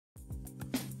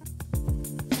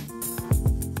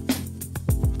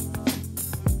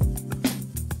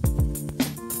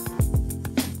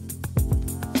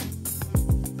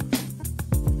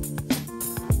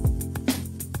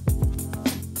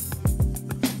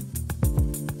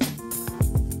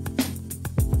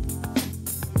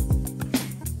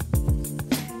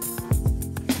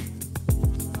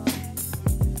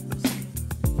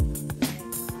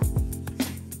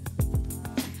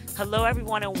Hello,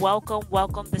 everyone, and welcome.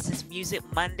 Welcome. This is Music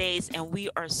Mondays, and we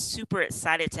are super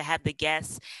excited to have the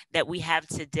guests that we have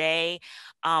today.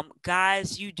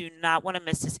 Guys, you do not want to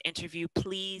miss this interview.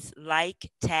 Please like,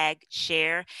 tag,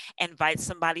 share, invite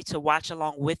somebody to watch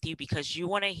along with you because you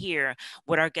want to hear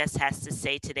what our guest has to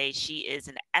say today. She is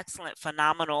an excellent,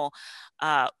 phenomenal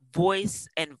voice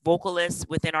and vocalist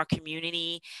within our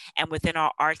community and within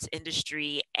our arts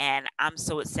industry, and I'm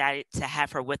so excited to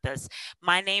have her with us.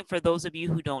 My name, for those of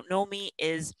you who don't know me,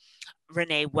 is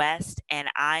Renee West, and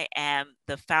I am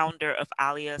the founder of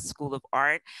Alia School of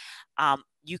Art.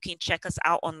 You can check us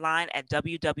out online at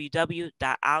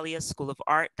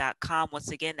www.aliaschoolofart.com. Once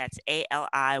again, that's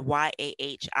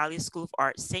ALIYAH, Alia School of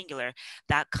Art,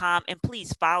 singular.com. And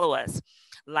please follow us,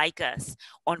 like us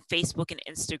on Facebook and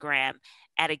Instagram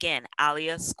at, again,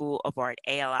 Alia School of Art,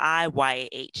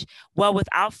 ALIYAH. Well,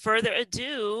 without further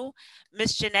ado,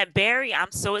 Miss Jeanette Berry,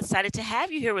 I'm so excited to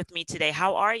have you here with me today.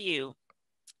 How are you?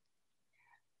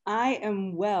 I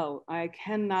am well. I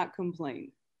cannot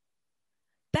complain.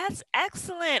 That's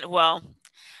excellent. Well,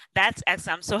 that's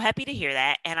excellent. I'm so happy to hear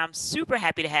that. And I'm super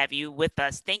happy to have you with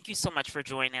us. Thank you so much for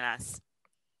joining us.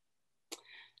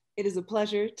 It is a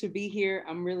pleasure to be here.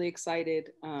 I'm really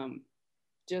excited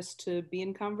just to be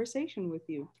in conversation with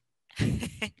you.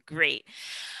 Great.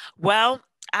 Well,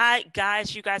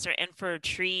 guys, you guys are in for a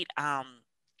treat.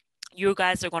 You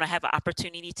guys are going to have an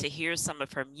opportunity to hear some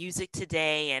of her music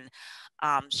today. And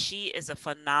she is a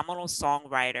phenomenal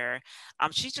songwriter.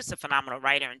 She's just a phenomenal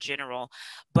writer in general.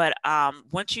 But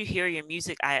once you hear your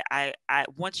music,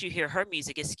 once you hear her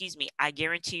music, excuse me, I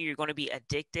guarantee you're going to be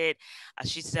addicted.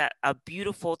 She's a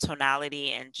beautiful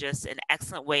tonality and just an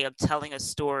excellent way of telling a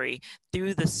story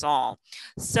through the song.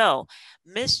 So,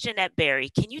 Miss Jeanette Berry,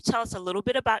 can you tell us a little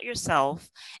bit about yourself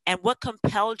and what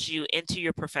compelled you into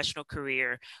your professional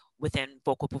career within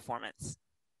vocal performance?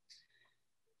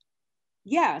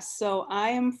 Yeah, so I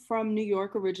am from New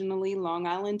York originally, Long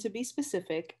Island to be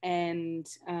specific, and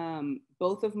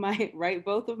both of my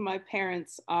both of my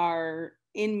parents are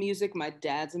in music. My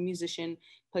dad's a musician,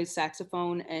 plays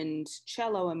saxophone and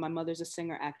cello, and my mother's a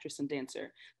singer, actress, and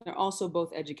dancer. They're also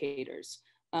both educators.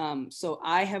 So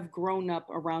I have grown up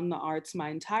around the arts my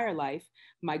entire life.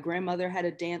 My grandmother had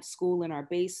a dance school in our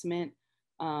basement.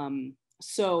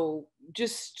 So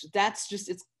just that's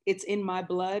just it's in my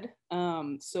blood.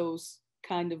 So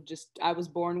kind of just I was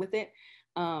born with it.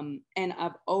 And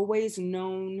I've always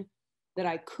known that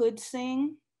I could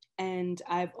sing, and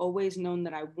I've always known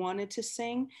that I wanted to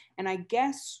sing. And I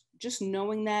guess just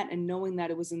knowing that and knowing that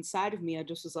it was inside of me, I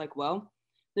just was like, well,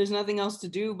 there's nothing else to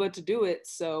do but to do it.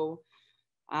 So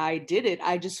I did it.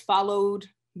 I just followed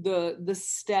the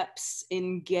steps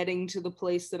in getting to the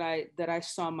place that I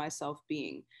saw myself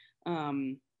being.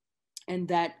 Um, and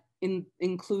that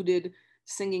included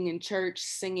singing in church,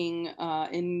 singing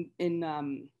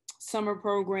in summer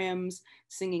programs,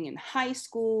 singing in high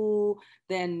school,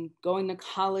 then going to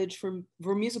college for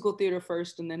musical theater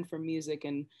first, and then for music,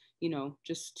 and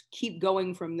just keep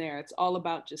going from there. It's all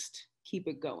about just keep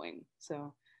it going.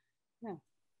 So yeah,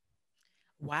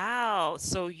 Wow.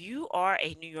 So you are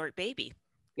a New York baby.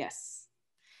 yes.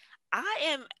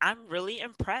 I'm really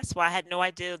impressed. Well, I had no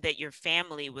idea that your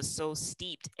family was so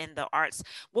steeped in the arts.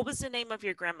 What was the name of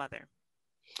your grandmother?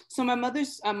 So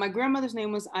my grandmother's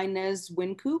name was Inez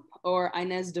Wincoop, or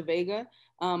Inez de Vega.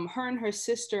 Her and her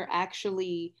sister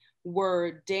actually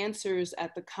were dancers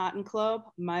at the Cotton Club.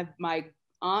 My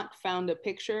aunt found a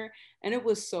picture, and it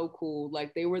was so cool.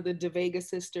 Like, they were the de Vega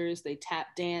sisters. They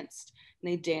tap danced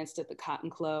and they danced at the Cotton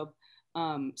Club.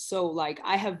 So like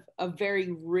I have a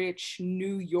very rich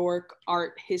New York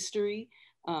art history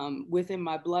within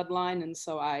my bloodline, and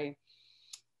so I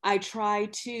try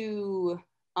to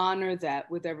honor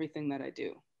that with everything that I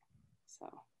do. So,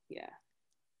 yeah.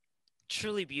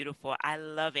 Truly beautiful. I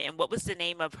love it. And what was the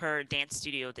name of her dance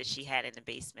studio that she had in the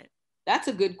basement? That's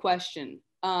a good question.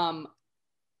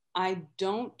 I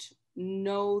don't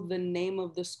know the name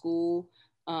of the school,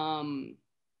 um,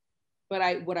 but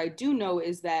I what I do know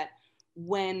is that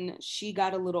when she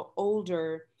got a little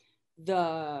older,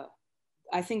 the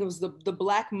I think it was the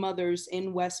Black mothers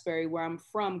in Westbury, where I'm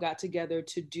from, got together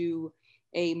to do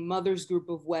a mothers group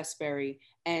of Westbury,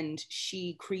 and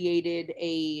she created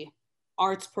a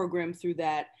arts program through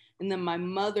that. And then my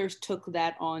mother took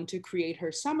that on to create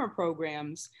her summer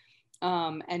programs,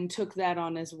 and took that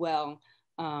on as well,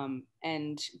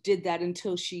 and did that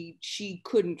until she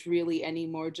couldn't really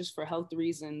anymore, just for health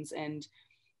reasons. And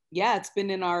yeah, it's been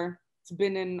in our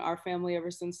family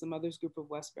ever since, the mothers group of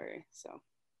Westbury. So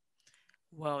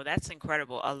Whoa, that's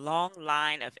incredible. A long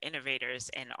line of innovators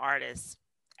and artists.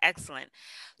 Excellent.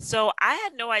 So I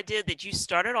had no idea that you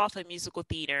started off in musical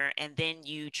theater and then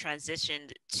you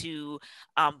transitioned to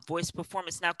voice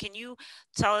performance. Now, can you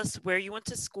tell us where you went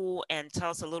to school and tell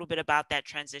us a little bit about that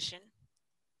transition?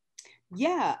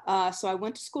 Yeah, so I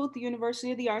went to school at the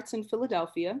University of the Arts in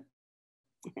Philadelphia.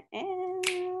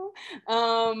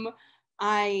 um,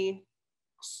 I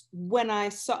when I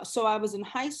saw, so I was in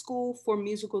high school for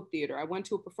musical theater. I went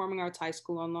to a performing arts high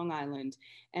school on Long Island,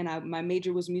 and my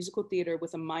major was musical theater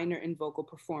with a minor in vocal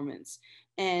performance.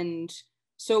 And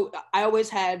so I always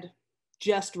had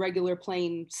just regular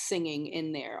plain singing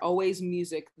in there, always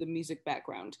music, the music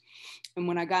background. And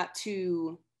when I got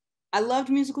to, I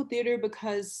loved musical theater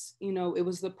because, you know, it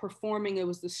was the performing, it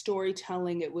was the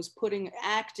storytelling, it was putting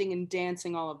acting and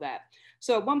dancing, all of that.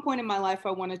 So at one point in my life,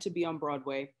 I wanted to be on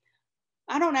Broadway.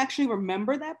 I don't actually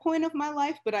remember that point of my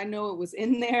life, but I know it was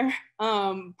in there.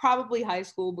 Probably high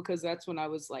school, because that's when I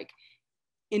was like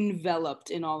enveloped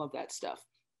in all of that stuff.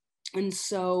 And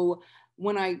so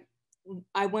when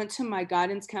I went to my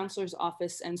guidance counselor's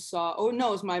office and saw, oh no,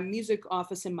 it was my music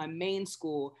office in my main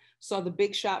school, saw the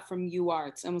big shot from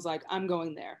UArts and was like, I'm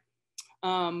going there.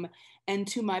 Um, and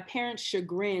to my parents'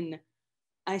 chagrin,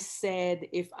 I said,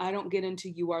 if I don't get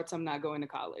into UArts, I'm not going to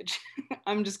college.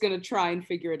 I'm just going to try and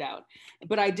figure it out.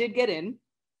 But I did get in,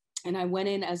 and I went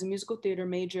in as a musical theater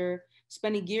major,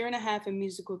 spent a year and a half in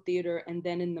musical theater. And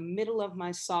then in the middle of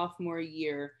my sophomore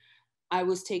year, I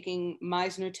was taking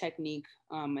Meisner technique,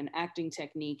 an acting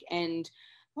technique. And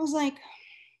I was like,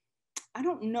 I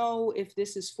don't know if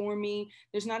this is for me.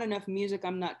 There's not enough music.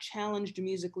 I'm not challenged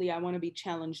musically. I want to be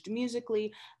challenged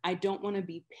musically. I don't want to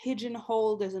be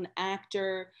pigeonholed as an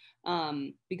actor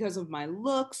because of my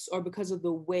looks or because of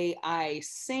the way I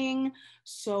sing.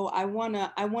 So I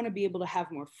wanna be able to have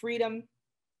more freedom.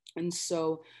 And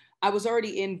so I was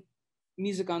already in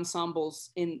music ensembles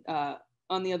in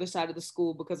on the other side of the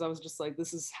school, because I was just like,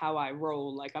 this is how I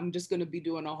roll. Like, I'm just going to be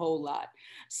doing a whole lot.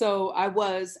 So I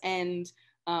was, and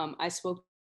I spoke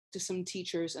to some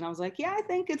teachers, and I was like, yeah, I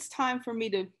think it's time for me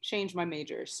to change my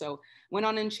major. So went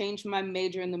on and changed my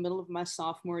major in the middle of my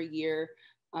sophomore year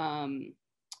um,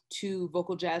 to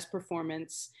vocal jazz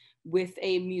performance with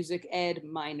a music ed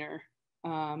minor,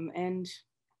 and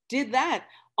did that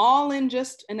all in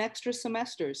just an extra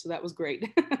semester. So that was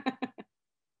great.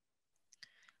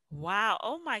 Wow.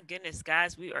 Oh my goodness,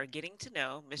 guys, we are getting to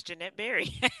know Miss Jeanette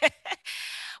Berry.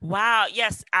 Wow.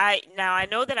 Yes, I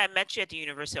know that I met you at the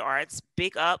University of Arts.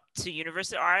 Big up to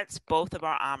University of Arts, both of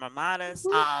our alma maters.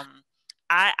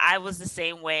 I was the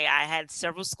same way. I had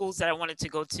several schools that I wanted to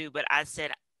go to, but I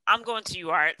said, I'm going to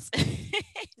UArts.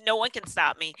 No one can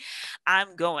stop me.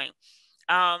 I'm going.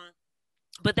 Um,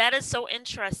 but that is so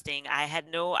interesting. I had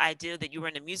no idea that you were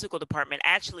in the musical department.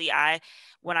 Actually,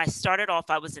 when I started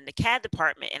off, I was in the CAD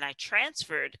department and I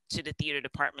transferred to the theater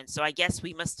department. So I guess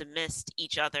we must have missed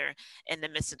each other in the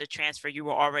midst of the transfer. You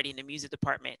were already in the music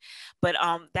department. But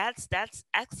that's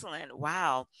excellent.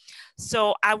 Wow.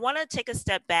 So I want to take a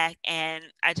step back and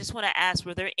I just want to ask,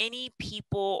 were there any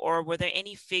people or were there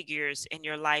any figures in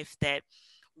your life that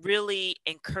really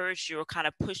encouraged you or kind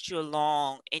of pushed you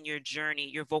along in your journey,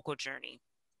 your vocal journey?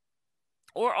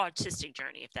 Or artistic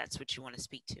journey, if that's what you want to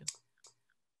speak to?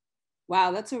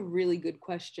 Wow, that's a really good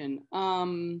question.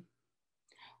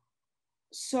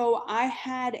 So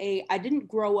I didn't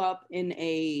grow up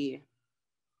in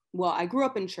well, I grew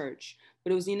up in church,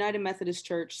 but it was the United Methodist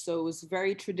Church. So it was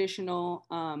very traditional,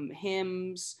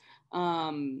 hymns,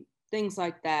 things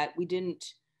like that.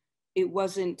 It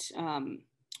wasn't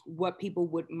what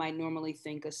people might normally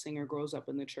think a singer grows up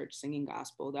in the church singing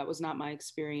gospel. That was not my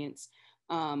experience.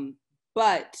 Um,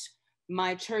 but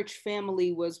my church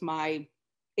family was my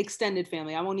extended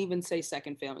family. I won't even say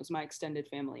second family, it's my extended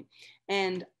family.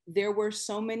 And there were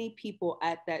so many people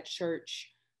at that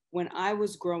church when I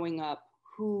was growing up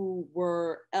who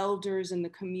were elders in the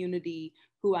community,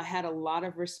 who I had a lot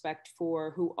of respect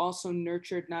for, who also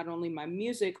nurtured not only my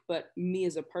music, but me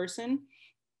as a person.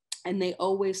 And they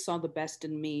always saw the best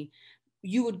in me.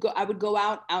 I would go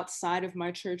outside of my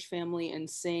church family and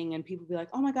sing, and people would be like,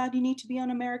 oh my God, you need to be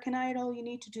on American Idol, you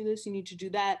need to do this, you need to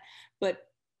do that. But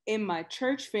in my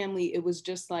church family, it was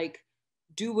just like,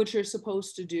 do what you're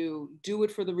supposed to do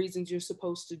it for the reasons you're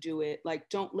supposed to do it. Like,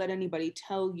 don't let anybody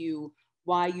tell you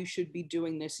why you should be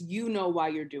doing this. You know why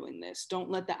you're doing this. Don't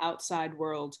let the outside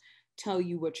world tell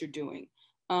you what you're doing,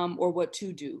 or what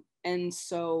to do. And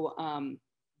so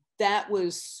that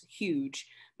was huge.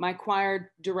 My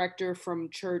choir director from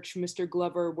church, Mr.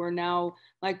 Glover, we're now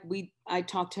like I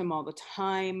talk to him all the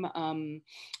time.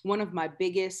 One of my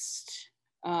biggest,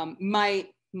 my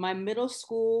middle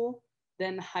school,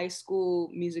 then high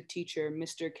school music teacher,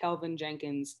 Mr. Kelvin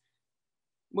Jenkins,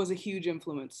 was a huge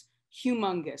influence,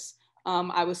 humongous.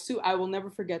 I will never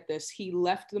forget this. He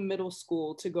left the middle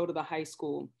school to go to the high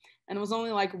school, and it was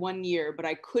only like 1 year, but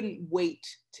I couldn't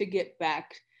wait to get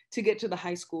back to get to the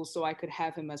high school so I could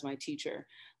have him as my teacher.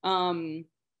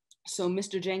 So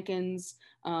Mr. Jenkins,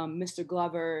 Mr.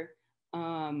 Glover,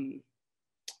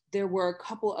 there were a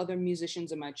couple other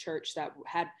musicians in my church that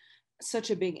had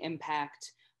such a big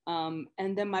impact.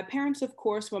 And then my parents, of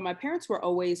course, well, my parents were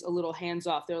always a little hands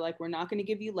off. They're like, we're not going to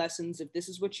give you lessons. If this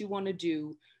is what you want to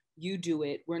do, you do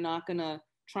it. We're not going to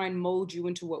try and mold you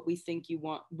into what we think you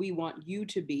want. We want you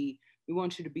to be. We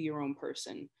want you to be your own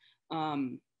person.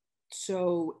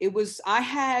 So it was. I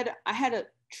had a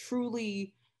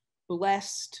truly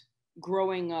blessed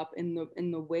growing up in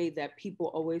the way that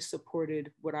people always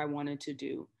supported what I wanted to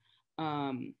do.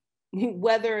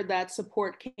 Whether that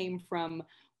support came from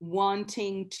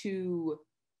wanting to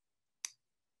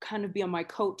kind of be on my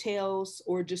coattails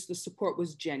or just the support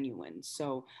was genuine.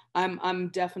 So I'm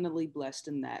definitely blessed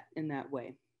in that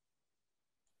way.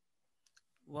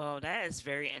 Well, that is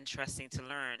very interesting to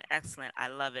learn. Excellent. I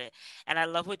love it. And I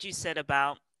love what you said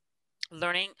about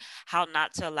learning how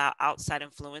not to allow outside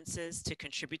influences to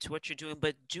contribute to what you're doing,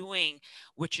 but doing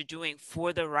what you're doing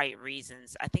for the right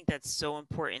reasons. I think that's so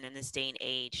important in this day and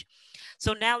age.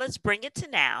 So now let's bring it to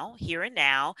now, here and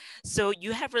now. So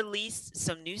you have released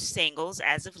some new singles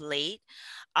as of late.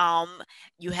 Um,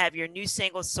 you have your new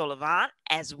single Sullivan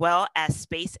as well as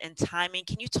Space and Timing.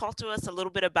 Can you talk to us a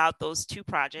little bit about those two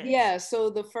projects? Yeah, so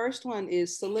the first one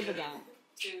is Solivagon.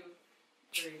 Two,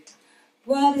 three.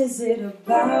 What is it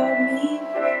about me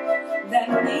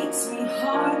that makes me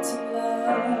hard to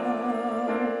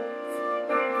love?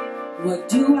 What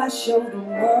do I show the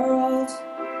world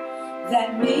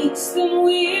that makes them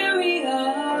weary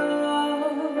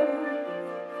of?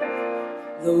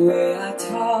 The way I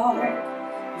talk,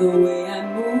 the way I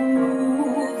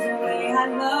move, the way I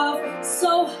love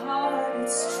so hard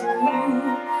it's true.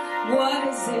 What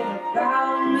is it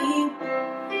about me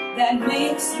that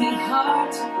makes me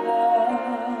hard to love?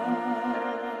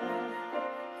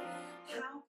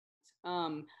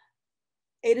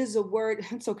 It is a word,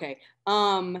 it's okay.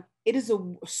 It is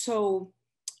so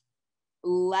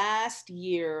last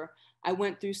year I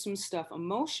went through some stuff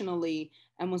emotionally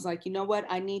and was like, you know what,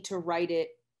 I need to write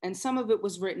it. And some of it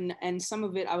was written and some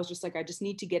of it I was just like, I just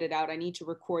need to get it out. I need to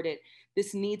record it.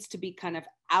 This needs to be kind of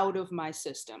out of my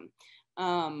system.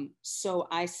 So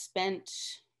I spent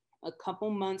a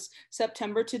couple months,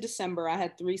 September to December, I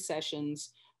had 3 sessions,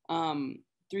 3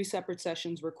 separate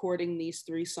sessions recording these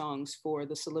 3 songs for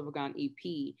the Solivagon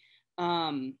EP.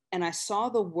 And I saw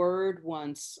the word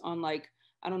once on like,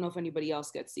 I don't know if anybody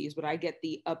else gets these, but I get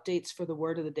the updates for the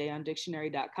word of the day on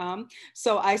dictionary.com.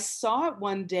 So I saw it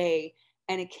one day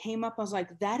and it came up. I was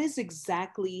like, that is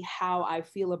exactly how I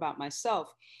feel about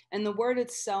myself. And the word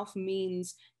itself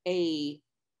means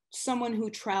someone who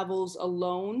travels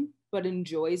alone but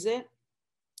enjoys it.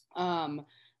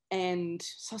 And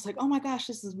so I was like, oh my gosh,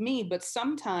 this is me. But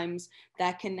sometimes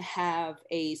that can have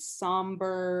a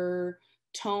somber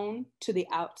tone to the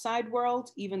outside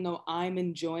world, even though I'm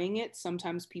enjoying it.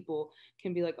 Sometimes people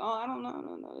can be like, oh, I don't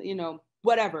know,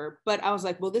 whatever. But I was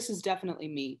like, well, this is definitely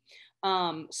me.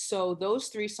 So those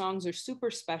 3 songs are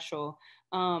super special.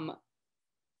 Only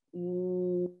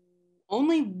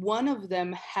one of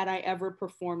them had I ever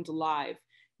performed live.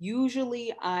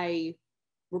 Usually I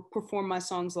perform my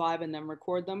songs live and then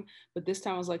record them, but this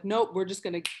time I was like, nope, we're just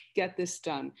gonna get this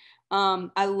done.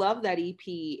 I love that EP.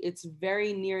 It's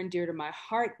very near and dear to my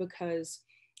heart because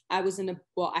I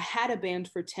had a band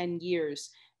for 10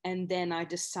 years and then I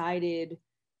decided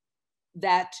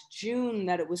that June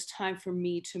that it was time for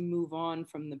me to move on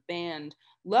from the band.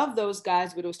 Love those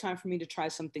guys, but it was time for me to try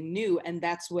something new. And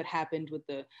that's what happened with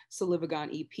the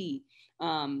Solivagon EP.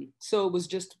 So it was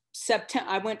just September.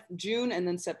 I went June and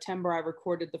then September I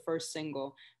recorded the first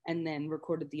single and then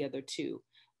recorded the other 2.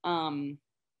 And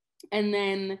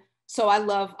then, so I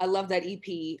love that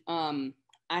EP. I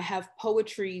have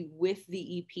poetry with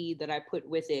the EP that I put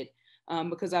with it.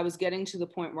 Because I was getting to the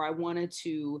point where I wanted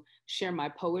to share my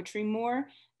poetry more.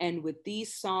 And with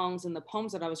these songs and the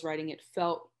poems that I was writing, it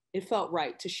felt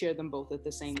right to share them both at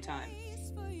the same time.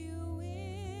 For you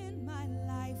in my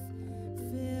life,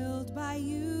 filled by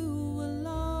you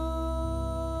alone.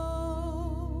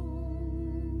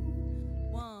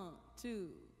 1, 2,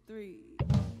 3.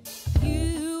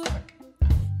 You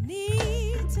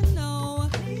need to know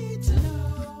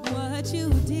what you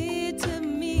did to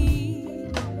me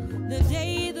the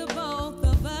day the both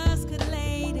of us could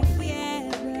lay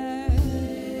together.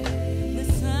 The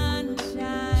sun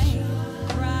shine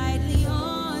brightly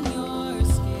on your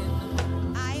skin.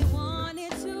 I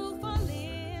wanted to fall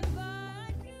in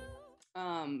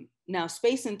Now,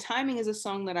 Space and Timing is a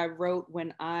song that I wrote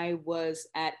when I was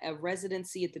at a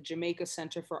residency at the Jamaica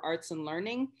Center for Arts and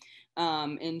Learning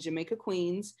in Jamaica,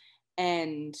 Queens.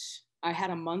 And I had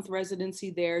a month residency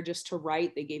there just to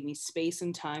write. They gave me space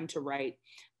and time to write.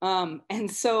 And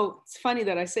so it's funny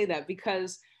that I say that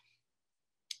because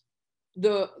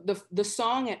the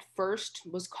song at first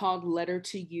was called Letter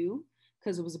to You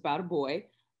because it was about a boy.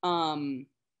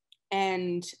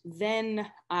 And then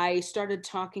I started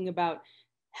talking about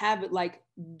like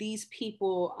these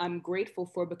people I'm grateful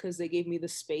for because they gave me the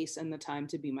space and the time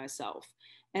to be myself.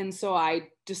 And so I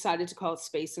decided to call it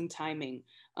Space and Timing.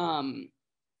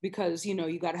 Because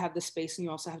you got to have the space and you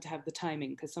also have to have the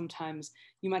timing, because sometimes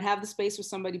you might have the space with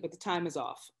somebody but the time is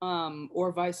off,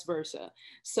 or vice versa.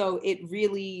 So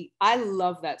I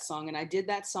love that song, and I did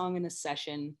that song in a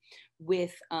session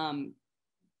with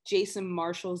Jason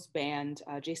Marshall's band.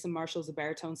 Jason Marshall's a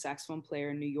baritone saxophone player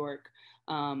in New York.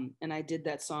 And I did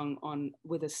that song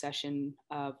with a session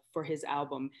for his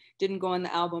album. Didn't go on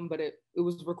the album, but it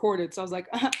was recorded. So I was like,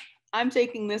 I'm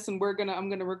taking this and I'm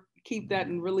gonna keep that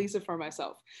and release it for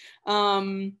myself.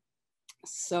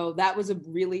 So that was a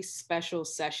really special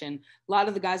session. A lot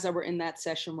of the guys that were in that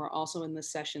session were also in the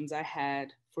sessions I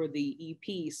had for the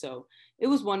EP. So it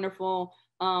was wonderful.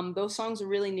 Those songs are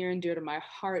really near and dear to my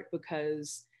heart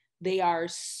because they are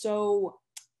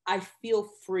I feel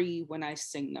free when I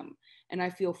sing them, and I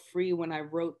feel free when I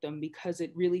wrote them, because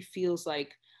it really feels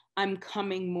like I'm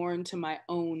coming more into my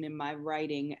own in my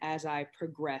writing as I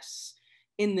progress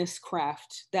in this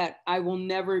craft that I don't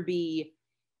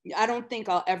think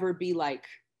I'll ever be like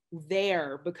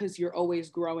there, because you're always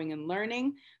growing and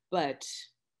learning, but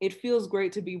it feels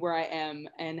great to be where I am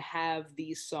and have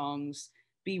these songs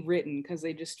be written because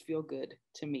they just feel good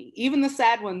to me. Even the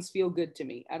sad ones feel good to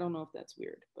me. I don't know if that's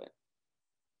weird, but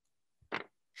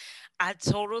I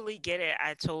totally get it.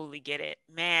 I totally get it.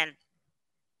 Man,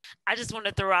 I just want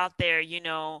to throw out there,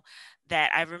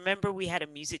 that I remember we had a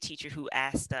music teacher who he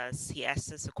asked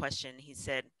us a question. He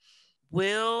said,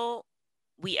 will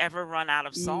we ever run out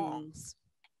of songs?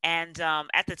 And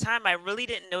at the time, I really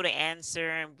didn't know the answer.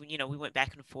 And, we went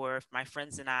back and forth, my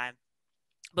friends and I.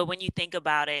 But when you think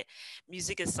about it,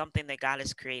 music is something that God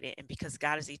has created. And because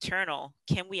God is eternal,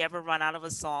 can we ever run out of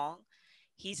a song?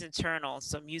 He's eternal.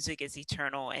 So music is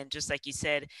eternal. And just like you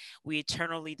said, we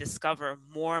eternally discover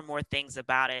more and more things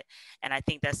about it. And I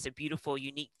think that's the beautiful,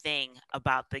 unique thing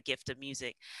about the gift of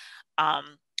music.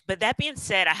 But that being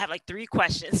said, I have like three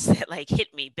questions that like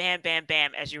hit me, bam, bam,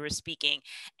 bam, as you were speaking.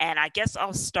 And I guess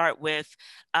I'll start with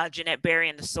Jeanette Berry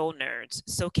and the Soul Nerds.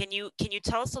 So can you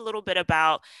tell us a little bit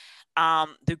about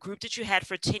the group that you had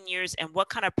for 10 years and what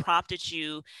kind of prompted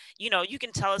you? You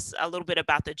can tell us a little bit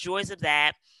about the joys of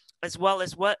that, as well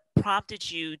as what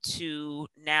prompted you to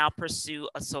now pursue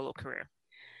a solo career.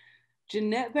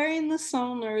 Jeanette Berry and the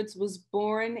Soul Nerds was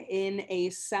born in a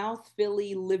South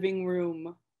Philly living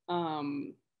room.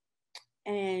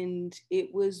 And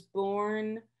it was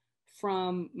born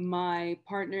from my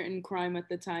partner in crime at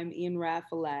the time, Ian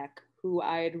Rafalak, who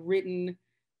I had written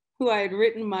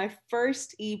my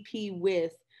first EP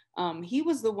with. He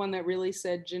was the one that really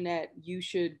said, Jeanette, you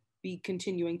should be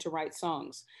continuing to write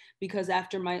songs, because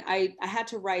after I had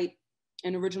to write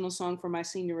an original song for my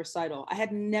senior recital. I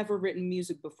had never written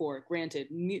music before, granted,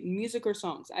 music or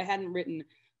songs. I hadn't written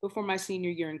before my senior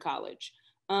year in college.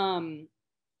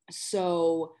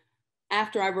 So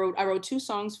after I wrote two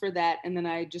songs for that, and then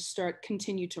I just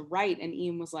continued to write. And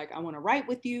Ian was like, I want to write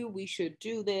with you. We should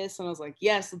do this. And I was like,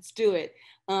 yes, let's do it.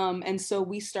 And so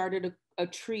we started a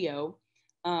trio.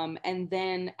 And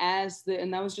then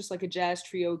and that was just like a jazz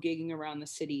trio gigging around the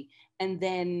city. And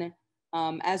then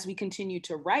as we continued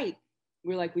to write,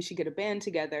 we were like, we should get a band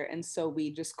together. And so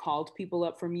we just called people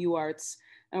up from UArts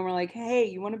and we're like, hey,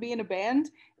 you want to be in a band?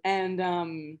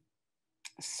 And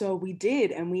so we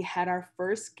did, and we had our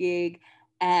first gig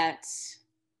at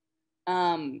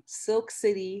Silk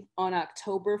City on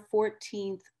October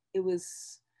 14th. It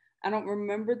was, I don't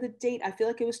remember the date. I feel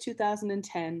like it was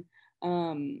 2010.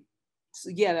 So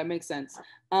yeah, that makes sense.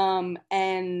 And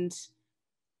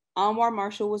Anwar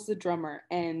Marshall was the drummer,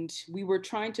 and we were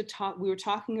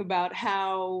talking about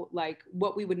how, like,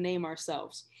 what we would name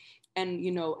ourselves. And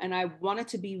I wanted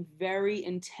to be very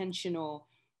intentional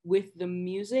with the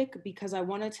music, because I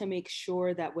wanted to make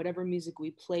sure that whatever music we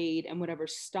played and whatever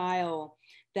style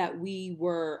that we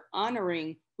were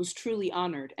honoring was truly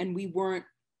honored. And we weren't,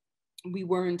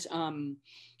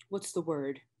 what's the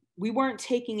word? We weren't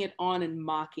taking it on and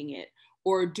mocking it,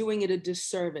 or doing it a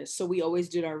disservice. So we always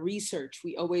did our research.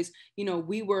 We always,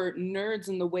 we were nerds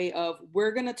in the way of,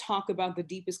 we're going to talk about the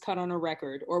deepest cut on a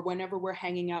record, or whenever we're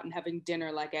hanging out and having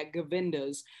dinner, like at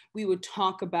Govinda's, we would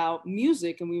talk about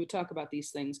music and we would talk about these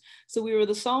things. So we were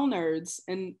the soul nerds.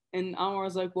 And Anwar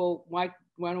was like, well, why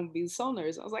don't we be the soul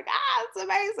nerds? I was like, it's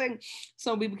amazing.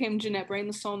 So we became Jeanette Brain,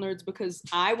 the soul nerds, because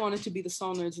I wanted to be the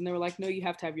soul nerds. And they were like, no, you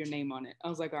have to have your name on it. I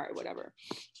was like, all right, whatever.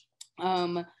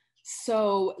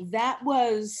 So that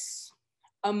was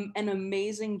an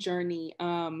amazing journey.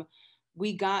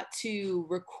 We got to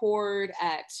record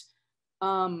at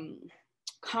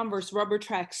Converse Rubber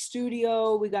Track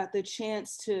Studio. We got the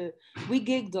chance to, we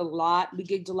gigged a lot. We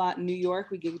gigged a lot in New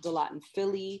York. We gigged a lot in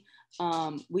Philly.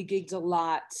 We gigged a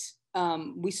lot.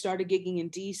 We started gigging in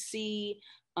DC.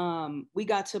 We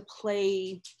got to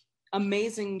play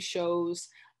amazing shows.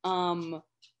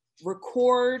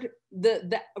 Recording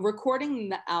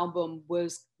the album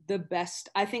was the best,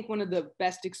 I think one of the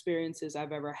best experiences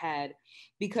I've ever had,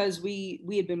 because we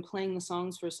had been playing the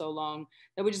songs for so long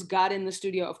that we just got in the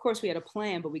studio. Of course we had a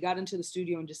plan, but we got into the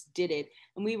studio and just did it,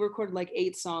 and we recorded like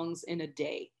 8 songs in a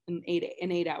day, in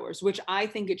 8 hours, which I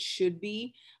think it should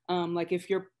be. Like if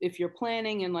you're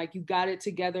planning and like you got it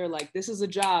together, like this is a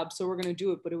job, so we're gonna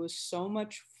do it. But it was so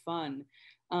much fun.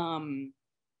 And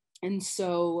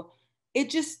so it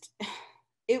just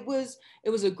it was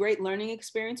a great learning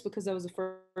experience, because that was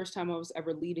the first time I was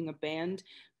ever leading a band.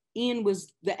 Ian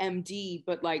was the MD,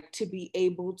 but like to be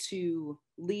able to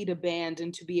lead a band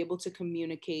and to be able to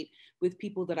communicate with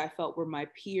people that I felt were my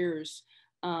peers,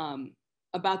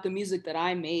 about the music that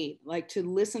I made, like to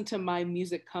listen to my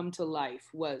music come to life,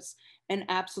 was an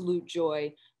absolute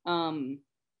joy.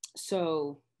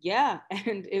 So yeah,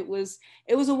 and it was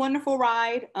a wonderful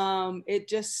ride. It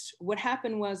just, what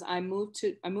happened was I moved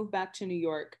back to New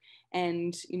York,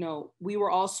 and we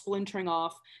were all splintering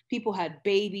off. People had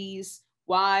babies,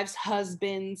 wives,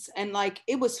 husbands, and like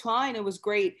it was fine, it was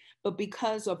great. But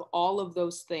because of all of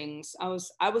those things, I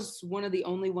was one of the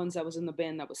only ones that was in the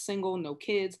band that was single, no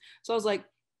kids. So I was like,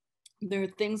 there are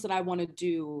things that I want to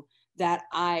do that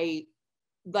I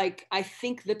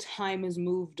think the time has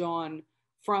moved on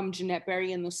from Jeanette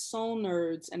Berry and the Soul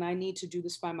Nerds, and I need to do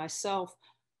this by myself,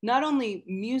 not only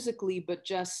musically, but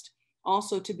just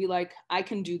also to be like, I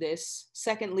can do this.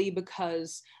 Secondly,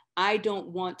 because I don't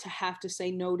want to have to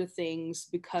say no to things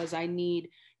because I need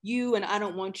you, and I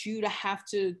don't want you to have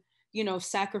to,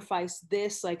 sacrifice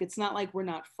this. Like, it's not like we're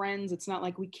not friends. It's not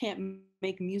like we can't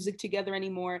make music together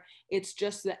anymore. It's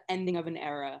just the ending of an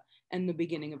era and the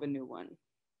beginning of a new one.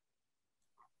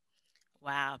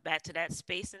 Wow, back to that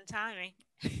space and timing.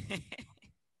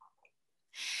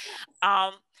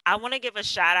 um, I want to give a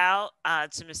shout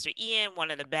out to Mr. Ian, one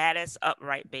of the baddest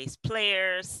upright bass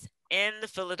players in the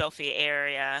Philadelphia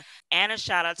area, and a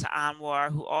shout out to Anwar,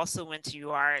 who also went to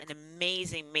UR, an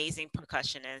amazing, amazing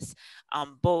percussionist,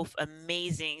 both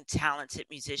amazing, talented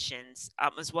musicians,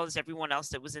 as well as everyone else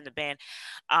that was in the band.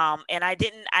 And I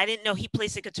didn't know he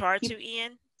plays the guitar too,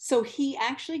 Ian. So he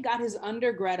actually got his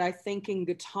undergrad, I think, in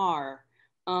guitar,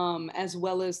 as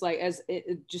well as like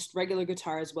just regular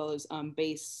guitar, as well as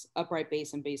bass, upright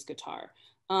bass, and bass guitar.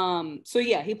 So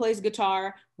yeah, he plays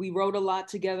guitar. We wrote a lot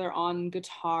together on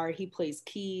guitar. He plays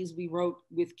keys. We wrote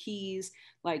with keys,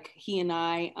 like he and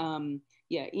I.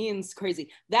 Yeah, Ian's crazy.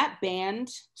 That band.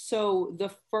 So the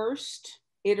first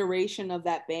iteration of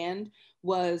that band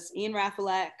was Ian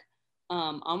Rafalak,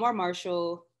 Amar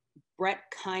Marshall, Brett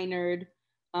Kynard,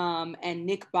 and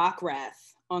Nick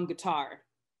Bachrath on guitar.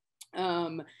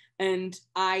 Um, and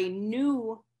I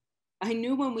knew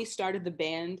when we started the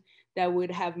band that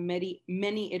would have many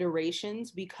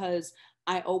iterations, because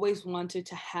I always wanted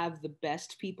to have the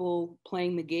best people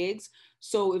playing the gigs.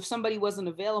 So if somebody wasn't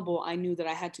available, I knew that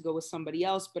I had to go with somebody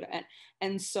else.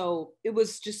 And so it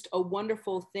was just a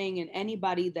wonderful thing. And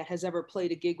anybody that has ever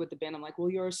played a gig with the band, I'm like,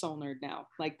 well, you're a soul nerd now.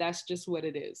 Like, that's just what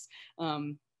it is.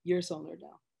 You're a soul nerd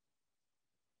now.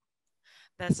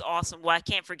 That's awesome. Well, I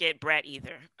can't forget Brett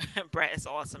either. Brett is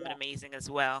awesome and Yeah. amazing as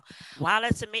well. Wow,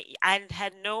 that's amazing. I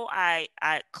had no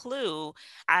clue.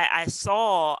 I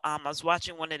saw, I was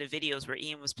watching one of the videos where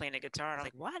Ian was playing the guitar. I was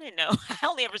like, wow, I didn't know. I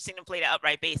only ever seen him play the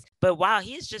upright bass. But wow,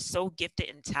 he's just so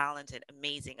gifted and talented.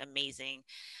 Amazing, amazing.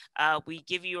 We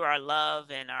give you our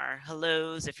love and our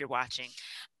hellos if you're watching.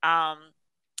 Um,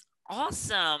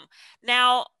 awesome.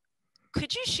 Now,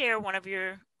 could you share one of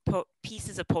your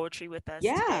pieces of poetry with us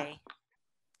Yeah. today?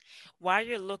 While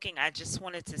you're looking, I just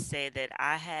wanted to say that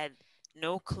I had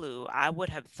No clue. I would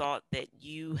have thought that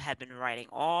you had been writing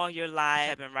all your life,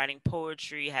 had been writing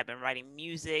poetry, had been writing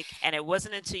music. And it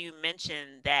wasn't until you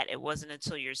mentioned that it wasn't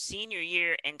until your senior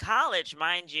year in college,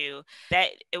 mind you, that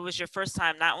it was your first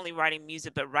time not only writing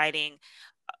music, but writing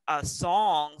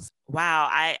songs. Wow,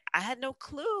 I had no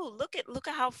clue. Look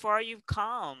at how far you've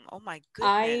come. Oh my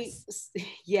I goodness.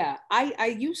 yeah, I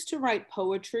used to write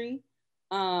poetry,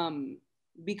 um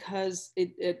because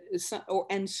it is or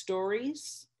and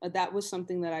stories. That was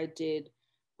something that I did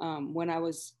when I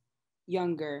was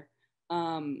younger.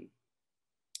 Um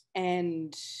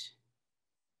and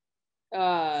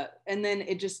and then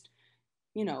it just,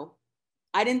 you know,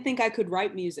 I didn't think I could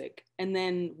write music, and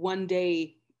then one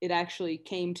day it actually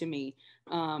came to me,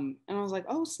 and I was like,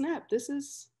 "Oh snap! This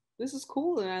is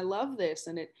cool, and I love this."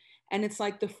 And it's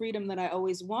like the freedom that I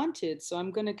always wanted. So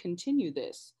I'm gonna continue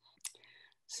this.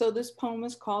 So this poem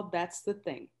is called "That's the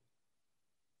Thing."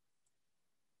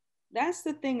 That's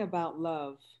the thing about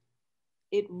love.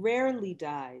 It rarely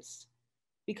dies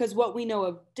because what we know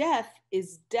of death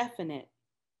is definite,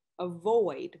 a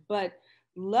void, but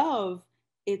love,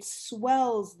 it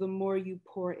swells the more you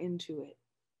pour into it.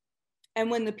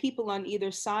 And when the people on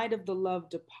either side of the love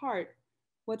depart,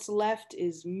 what's left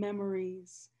is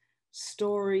memories,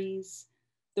 stories,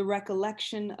 the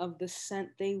recollection of the scent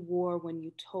they wore when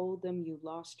you told them you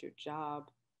lost your job,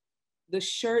 the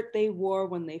shirt they wore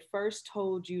when they first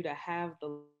told you to have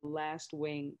the last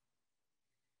wing,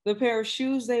 the pair of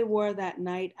shoes they wore that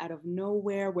night out of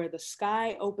nowhere where the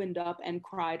sky opened up and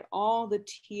cried all the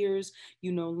tears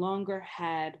you no longer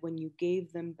had when you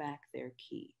gave them back their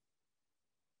key.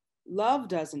 Love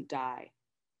doesn't die.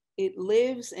 It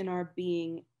lives in our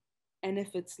being, and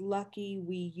if it's lucky,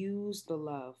 we use the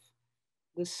love,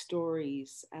 the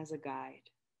stories as a guide.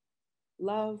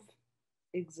 Love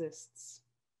exists.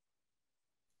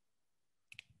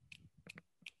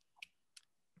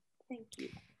 Thank you.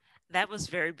 That was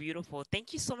very beautiful.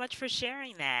 Thank you so much for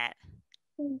sharing that.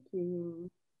 Thank you.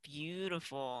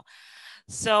 Beautiful.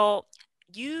 So,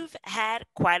 you've had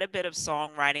quite a bit of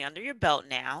songwriting under your belt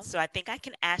now. So, I think I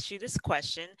can ask you this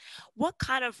question. What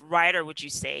kind of writer would you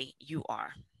say you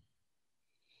are?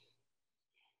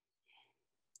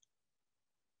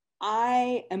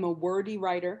 I am a wordy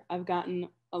writer. I've gotten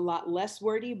a lot less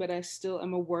wordy, but I still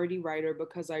am a wordy writer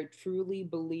because I truly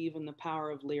believe in the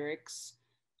power of lyrics.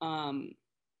 Um,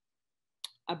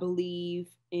 I believe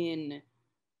in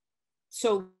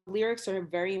lyrics are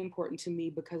very important to me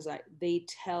because they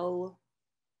tell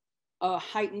a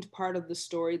heightened part of the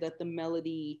story that the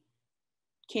melody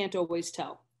can't always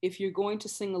tell. If you're going to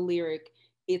sing a lyric,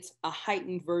 it's a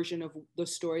heightened version of the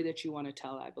story that you want to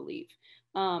tell, I believe.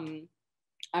 Um,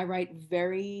 I write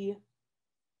very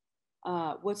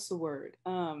what's the word?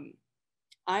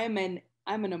 I'm an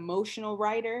emotional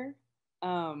writer.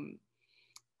 Um,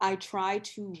 I try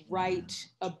to write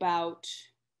about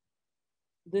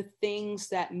the things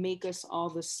that make us all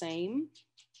the same.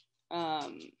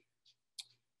 Um,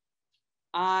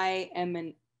 I am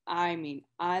an I mean,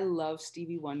 I love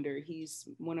Stevie Wonder. He's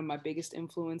one of my biggest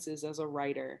influences as a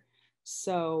writer.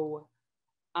 So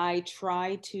I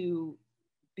try to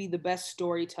be the best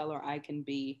storyteller I can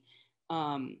be,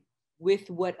 um, with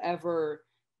whatever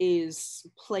is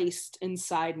placed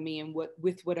inside me and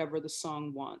with whatever the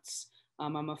song wants.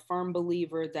 I'm a firm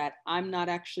believer that I'm not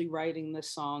actually writing the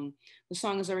song. The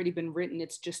song has already been written.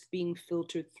 It's just being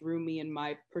filtered through me and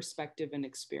my perspective and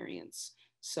experience.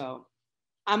 So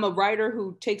I'm a writer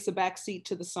who takes a back seat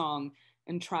to the song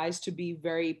and tries to be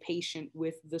very patient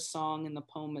with the song and the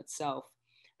poem itself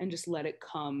and just let it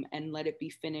come and let it be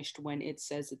finished when it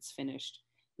says it's finished,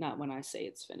 not when I say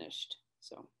it's finished.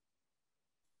 So,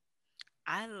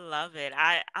 I love it.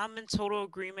 I'm in total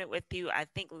agreement with you. I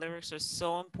think lyrics are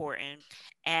so important.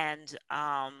 And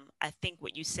I think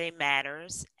what you say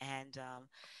matters. And,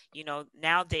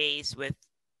 nowadays,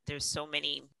 there's so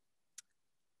many,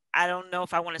 I don't know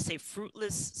if I want to say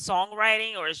fruitless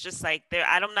songwriting or it's just like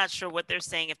I'm not sure what they're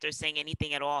saying, if they're saying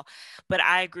anything at all. But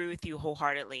I agree with you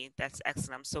wholeheartedly. That's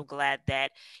excellent. I'm so glad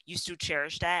that you still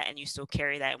cherish that and you still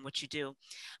carry that in what you do.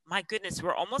 My goodness,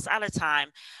 we're almost out of time,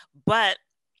 but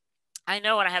I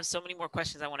know, and I have so many more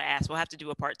questions I want to ask. We'll have to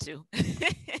do a part two.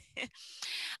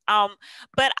 um,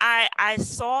 but I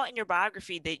saw in your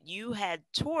biography that you had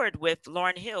toured with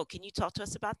Lauryn Hill. Can you talk to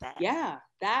us about that? yeah,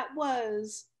 that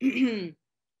was it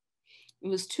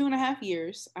was 2.5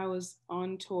 years. I was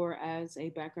on tour as a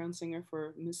background singer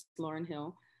for Miss Lauryn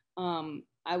Hill.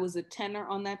 I was a tenor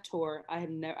on that tour. I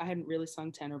hadn't really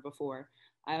sung tenor before.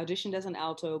 I auditioned as an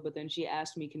alto, but then she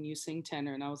asked me, "Can you sing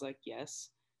tenor?" And I was like, "Yes."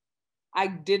 I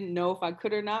didn't know if I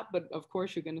could or not, but of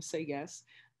course you're going to say yes.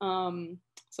 Um,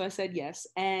 So I said yes.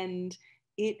 And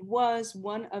it was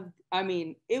one of, I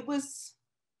mean, it was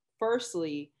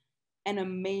firstly an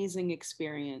amazing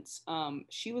experience.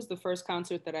 She was the first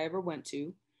concert that I ever went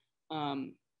to.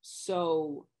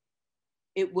 So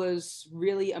it was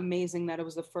really amazing that it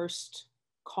was the first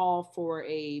call for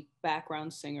a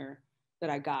background singer that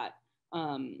I got.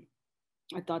 Um,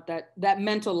 I thought that that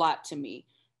meant a lot to me.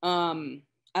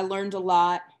 I learned a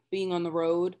lot being on the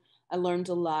road. I learned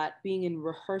a lot being in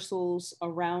rehearsals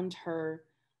around her,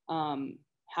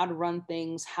 how to run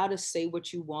things, how to say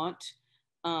what you want,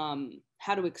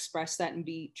 how to express that and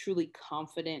be truly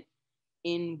confident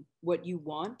in what you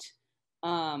want.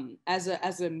 As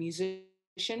a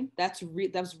musician, that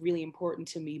was really important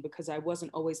to me because I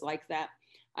wasn't always like that.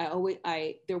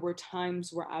 I there were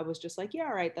times where I was just like, yeah,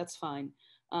 all right, that's fine.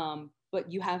 But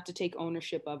you have to take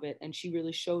ownership of it, and she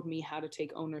really showed me how to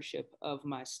take ownership of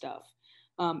my stuff,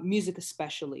 music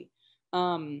especially.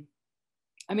 Um,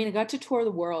 I mean, I got to tour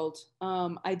the world.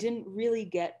 I didn't really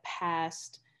get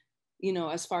past,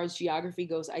 as far as geography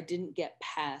goes, I didn't get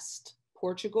past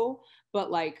Portugal,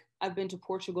 but like I've been to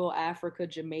Portugal, Africa,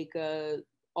 Jamaica,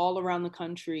 all around the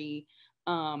country.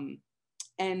 Um,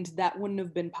 and that wouldn't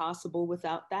have been possible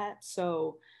without that.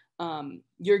 So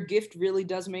your gift really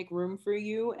does make room for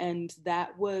you. And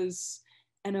that was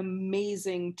an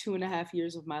amazing 2.5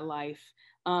 years of my life,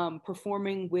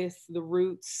 performing with the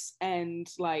Roots and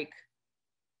like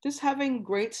just having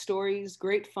great stories,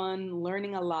 great fun,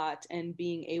 learning a lot, and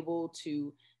being able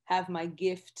to have my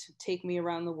gift take me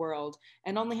around the world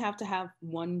and only have to have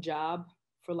one job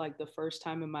for like the first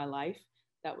time in my life.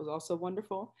 That was also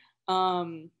wonderful.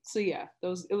 So yeah,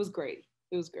 those it was great.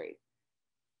 It was great.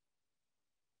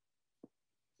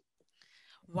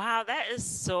 Wow, that is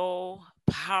so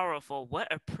powerful.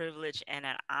 What a privilege and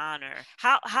an honor.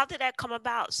 How did that come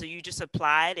about? So you just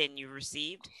applied and you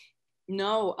received?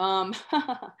 No,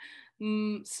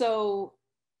 so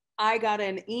I got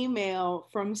an email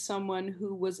from someone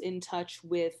who was in touch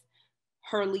with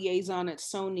her liaison at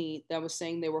Sony that was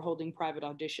saying they were holding private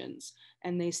auditions.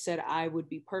 And they said I would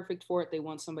be perfect for it. They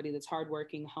want somebody that's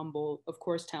hardworking, humble, of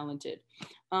course, talented.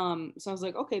 So I was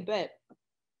like, okay, bet.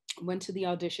 Went to the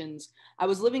auditions. I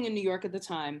was living in New York at the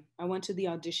time. I went to the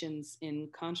auditions in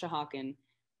Conshohocken,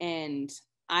 and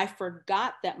I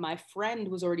forgot that my friend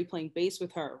was already playing bass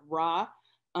with her, Ra.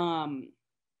 Um,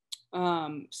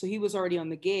 so he was already on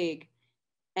the gig,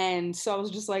 and so I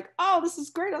was just like, oh, this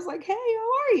is great. I was like, hey,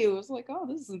 how are you? I was like, oh,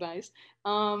 this is nice.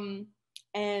 Um,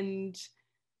 and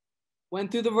went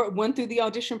through the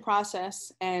audition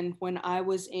process. And when I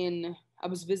was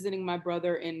visiting my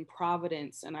brother in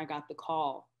Providence, and I got the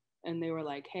call, and they were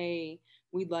like, hey,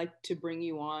 we'd like to bring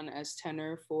you on as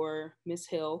tenor for Miss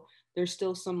Hill. There's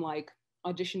still some like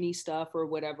auditiony stuff or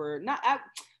whatever.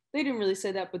 They didn't really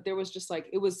say that, but there was just like,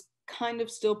 it was kind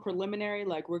of still preliminary.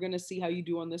 Like, we're gonna see how you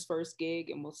do on this first gig,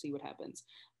 and we'll see what happens.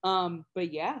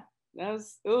 But yeah, it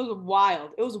was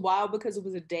wild. It was wild because it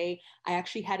was a day I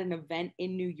actually had an event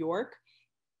in New York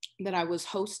that I was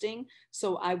hosting.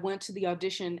 So I went to the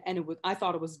audition, and I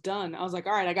thought it was done. I was like,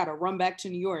 all right, I got to run back to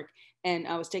New York. And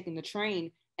I was taking the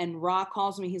train, and Ra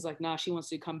calls me. He's like, nah, she wants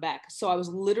to come back. So I was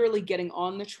literally getting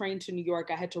on the train to New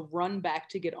York. I had to run back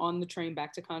to get on the train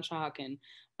back to Conshohocken,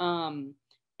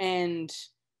 and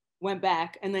went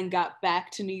back and then got back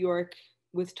to New York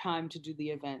with time to do the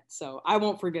event. So I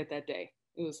won't forget that day.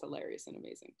 It was hilarious and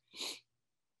amazing.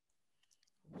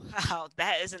 Wow,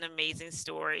 that is an amazing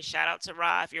story. Shout out to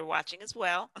Ra if you're watching as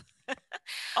well.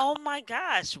 Oh my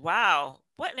gosh, wow.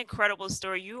 What an incredible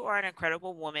story. You are an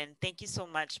incredible woman. Thank you so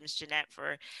much, Miss Jeanette,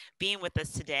 for being with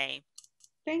us today.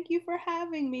 Thank you for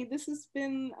having me. This has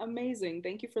been amazing.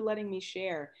 Thank you for letting me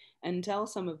share and tell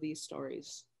some of these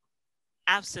stories.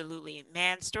 Absolutely.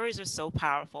 Man, stories are so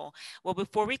powerful. Well,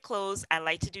 before we close, I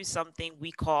like to do something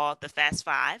we call the Fast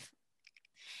Five.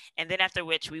 And then after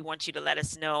which we want you to let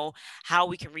us know how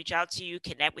we can reach out to you,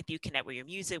 connect with you, connect with your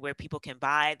music, where people can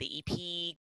buy the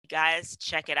EP. Guys,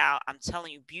 check it out. I'm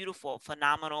telling you, beautiful,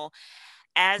 phenomenal.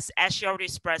 As she already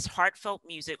expressed, heartfelt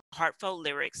music, heartfelt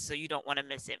lyrics, so you don't want to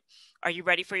miss it. Are you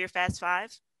ready for your Fast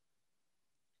Five?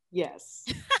 Yes.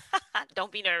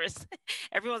 Don't be nervous.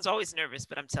 Everyone's always nervous,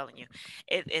 but I'm telling you,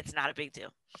 it's not a big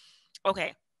deal.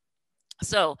 Okay.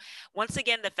 So, once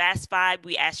again, the Fast Five,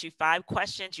 we ask you 5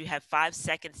 questions. You have 5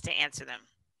 seconds to answer them.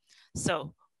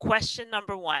 So, question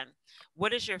number one: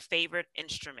 what is your favorite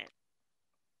instrument?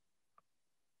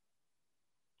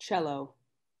 Cello.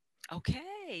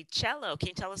 Okay, cello. Can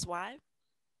you tell us why?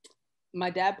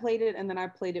 My dad played it, and then I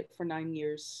played it for 9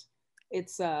 years.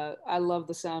 I love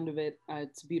the sound of it.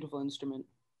 It's a beautiful instrument.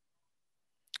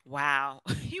 Wow,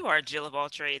 you are a Jill of all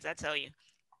trades, I tell you.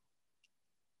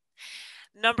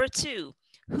 Number two,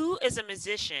 who is a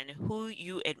musician who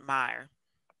you admire?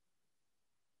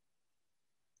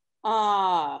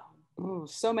 Ah,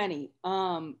 so many.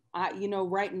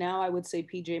 Right now I would say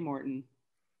PJ Morton.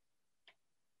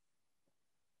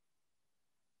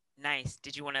 Nice.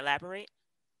 Did you want to elaborate?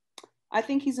 I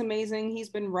think he's amazing. He's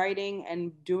been writing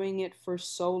and doing it for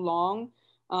so long.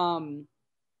 Um,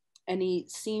 and he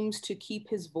seems to keep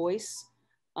his voice.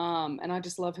 And I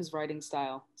just love his writing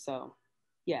style. So,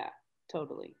 yeah,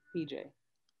 totally. PJ.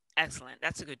 Excellent.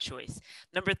 That's a good choice.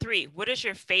 Number three, what is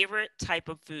your favorite type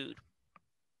of food?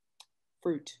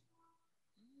 Fruit.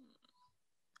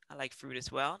 I like fruit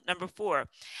as well. Number four,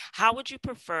 how would you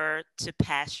prefer to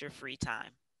pass your free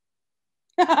time?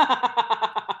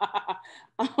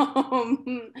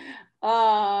 um,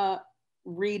 uh,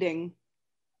 Reading.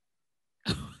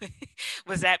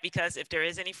 Was that because if there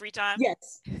is any free time?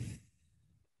 Yes.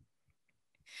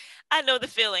 I know the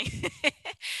feeling.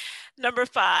 Number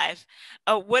five,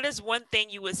 what is one thing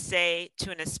you would say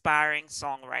to an aspiring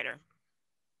songwriter?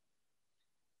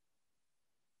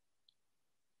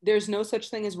 There's no such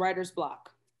thing as writer's block.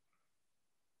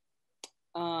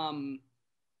 Um,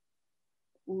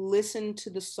 Listen to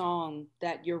the song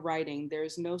that you're writing.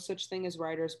 There's no such thing as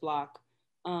writer's block.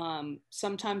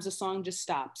 Sometimes a song just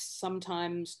stops.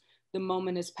 Sometimes the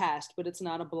moment is past, but it's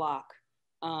not a block.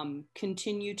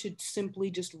 Continue to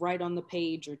simply just write on the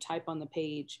page or type on the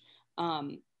page,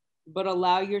 um, but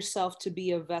allow yourself to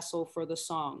be a vessel for the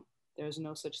song. There's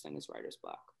no such thing as writer's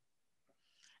block.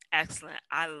 Excellent.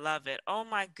 I love it. Oh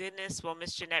my goodness. Well,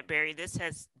 Miss Jeanette Berry, this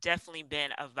has definitely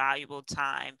been a valuable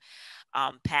time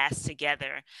passed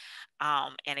together.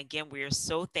 And again, we are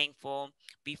so thankful.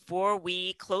 Before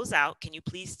we close out, can you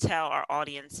please tell our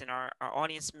audience and our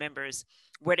audience members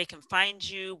where they can find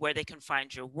you, where they can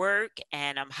find your work,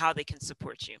 and how they can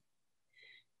support you?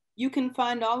 You can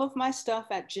find all of my stuff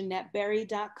at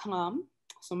JeanetteBerry.com.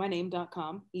 So my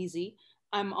name.com, easy.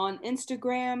 I'm on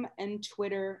Instagram and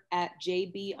Twitter at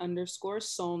JB underscore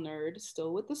soul nerd,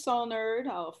 still with the soul nerd.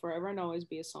 I'll forever and always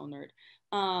be a soul nerd.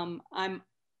 I'm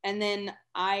and then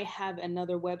I have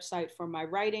another website for my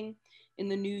writing. In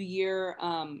the new year,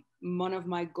 one of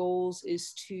my goals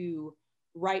is to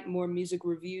write more music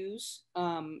reviews.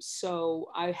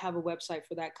 So I have a website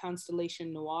for that,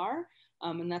 Constellation Noir,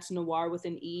 and that's noir with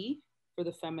an E for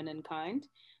the feminine kind.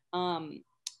 Um,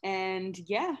 and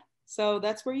yeah, so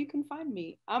that's where you can find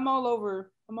me. I'm all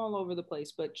over. I'm all over the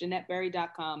place. But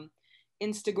JeanetteBerry.com,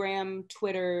 Instagram,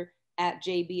 Twitter at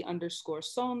JB underscore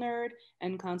soul nerd,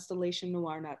 and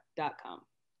constellationnoir.com.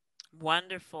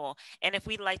 Wonderful. And if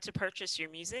we'd like to purchase your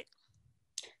music?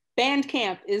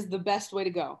 Bandcamp is the best way to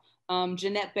go.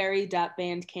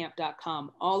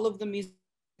 JeanetteBerry.bandcamp.com. All of the music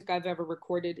I've ever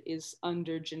recorded is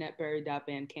under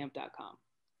JeanetteBerry.bandcamp.com.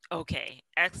 Okay,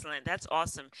 excellent. That's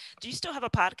awesome. Do you still have a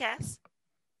podcast?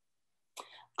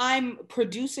 I'm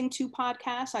producing 2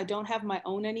 podcasts. I don't have my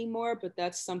own anymore, but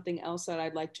that's something else that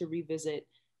I'd like to revisit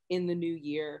in the new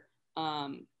year.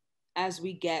 As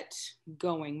we get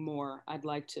going more, I'd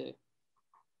like to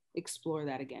explore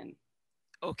that again.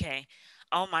 Okay.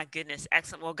 Oh my goodness.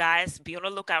 Excellent. Well, guys, be on the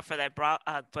lookout for that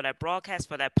broadcast,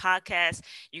 for that podcast.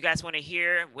 You guys want to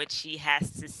hear what she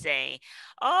has to say.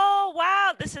 Oh,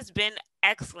 wow. This has been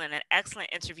excellent, an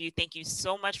excellent interview. Thank you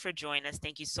so much for joining us.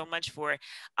 Thank you so much for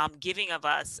giving of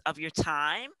us of your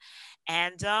time.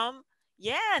 And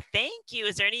yeah, thank you.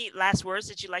 Is there any last words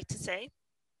that you'd like to say?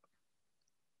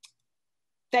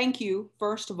 Thank you,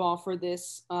 first of all, for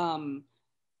this.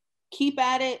 Keep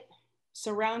at it.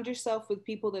 Surround yourself with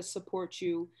people that support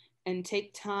you and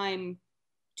take time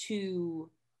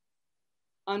to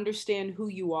understand who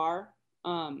you are,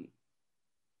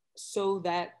 so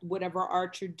that whatever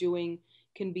art you're doing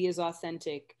can be as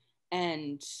authentic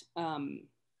and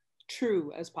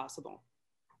true as possible.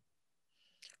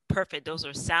 Perfect. Those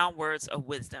are sound words of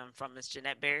wisdom from Miss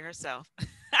Jeanette Berry herself.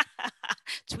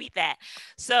 Tweet that.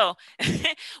 So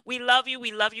we love you.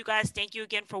 We love you guys. Thank you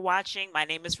again for watching. My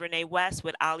name is Renee West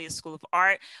with Alia School of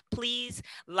Art. Please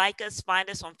like us, find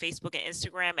us on Facebook and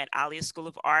Instagram at Alia School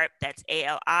of Art. That's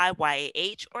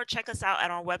ALIYAH, or check us out at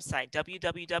our website,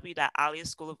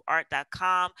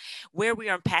 www.aliaschoolofart.com, where we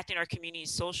are impacting our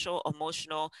community's social,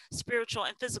 emotional, spiritual,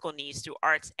 and physical needs through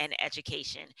arts and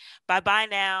education. Bye-bye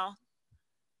now.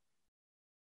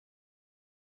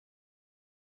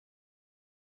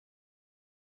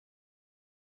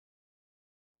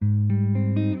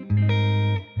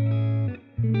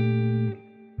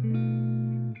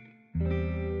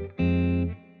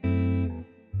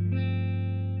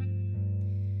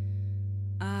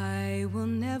 I will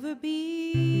never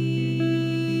be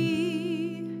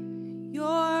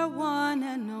your one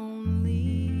and only.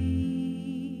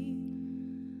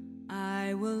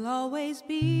 will always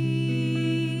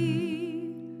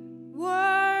be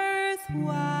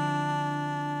worthwhile.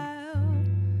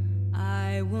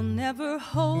 I will never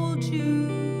hold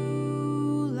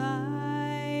you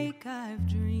like I've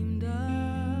dreamed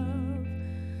of.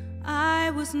 I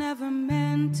was never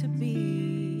meant to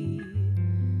be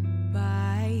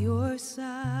by your side.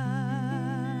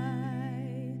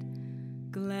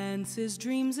 Glances,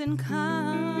 dreams, and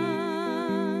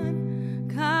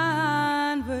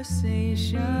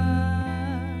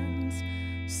conversations,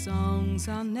 songs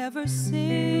I'll never sing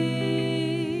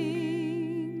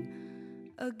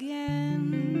again.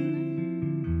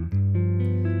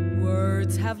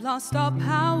 Words have lost all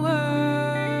power,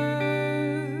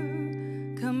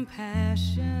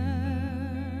 compassion,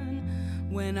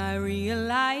 when I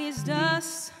realized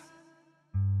us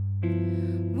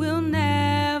will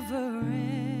never end,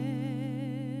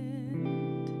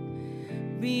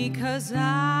 because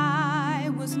I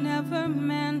was never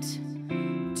meant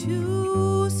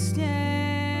to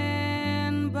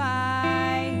stand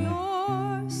by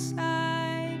your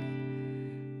side,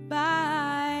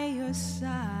 by your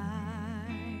side,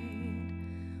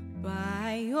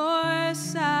 by your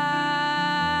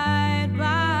side,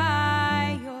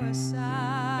 by your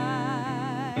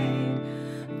side,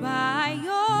 by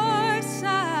your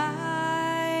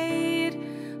side,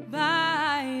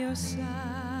 by your side.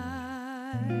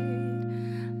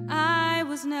 I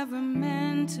was never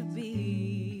meant to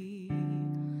be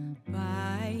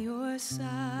by your side.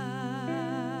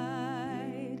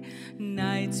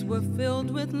 Nights were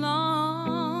filled with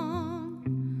long,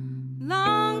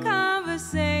 long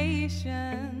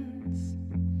conversations,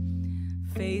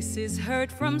 faces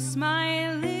hurt from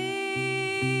smiling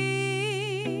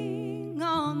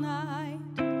all night.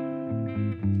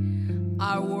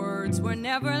 Our words were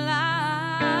never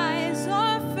lies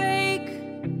or fake,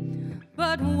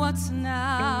 but what's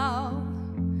now?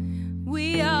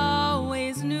 We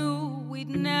always knew we'd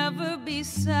never be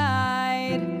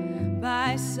side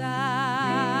by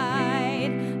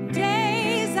side.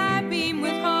 Days I beam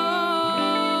with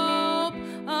hope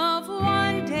of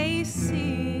one day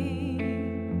seeing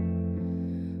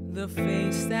the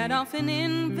face that often invades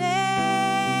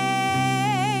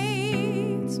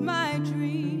my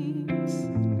dreams.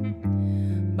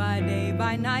 By day,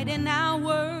 by night, and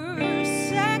hours,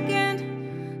 second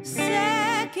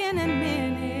and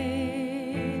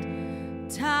minute,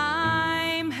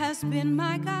 time has been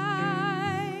my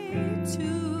guide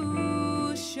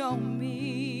to show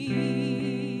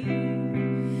me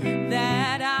that